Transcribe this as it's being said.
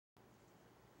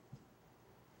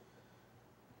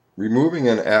Removing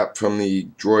an app from the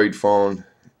Droid phone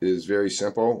is very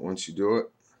simple once you do it.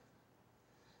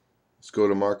 Let's go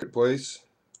to Marketplace.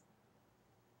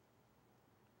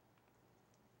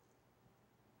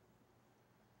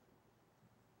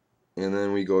 And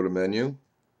then we go to Menu,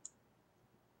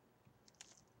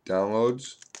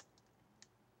 Downloads,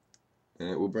 and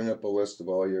it will bring up a list of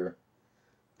all your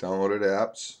downloaded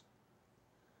apps.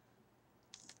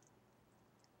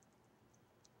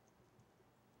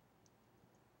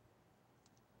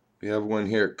 We have one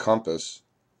here, Compass,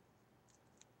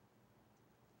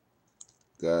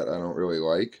 that I don't really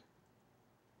like.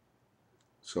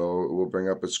 So it will bring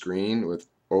up a screen with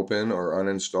open or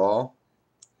uninstall.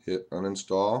 Hit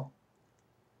uninstall.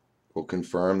 We'll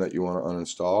confirm that you want to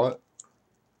uninstall it.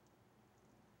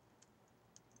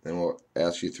 Then we'll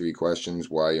ask you 3 questions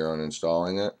why you're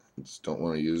uninstalling it. Just don't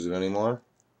want to use it anymore.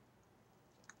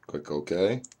 Click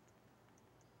OK.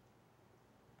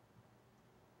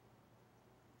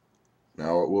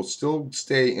 Now it will still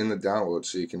stay in the download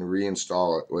so you can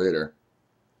reinstall it later.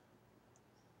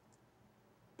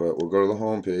 But we'll go to the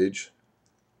home page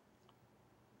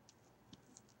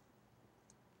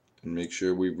and make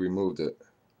sure we've removed it.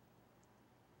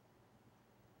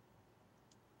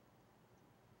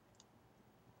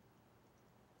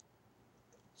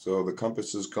 So the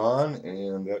Compass is gone,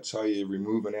 and that's how you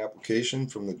remove an application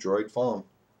from the Droid phone.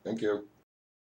 Thank you.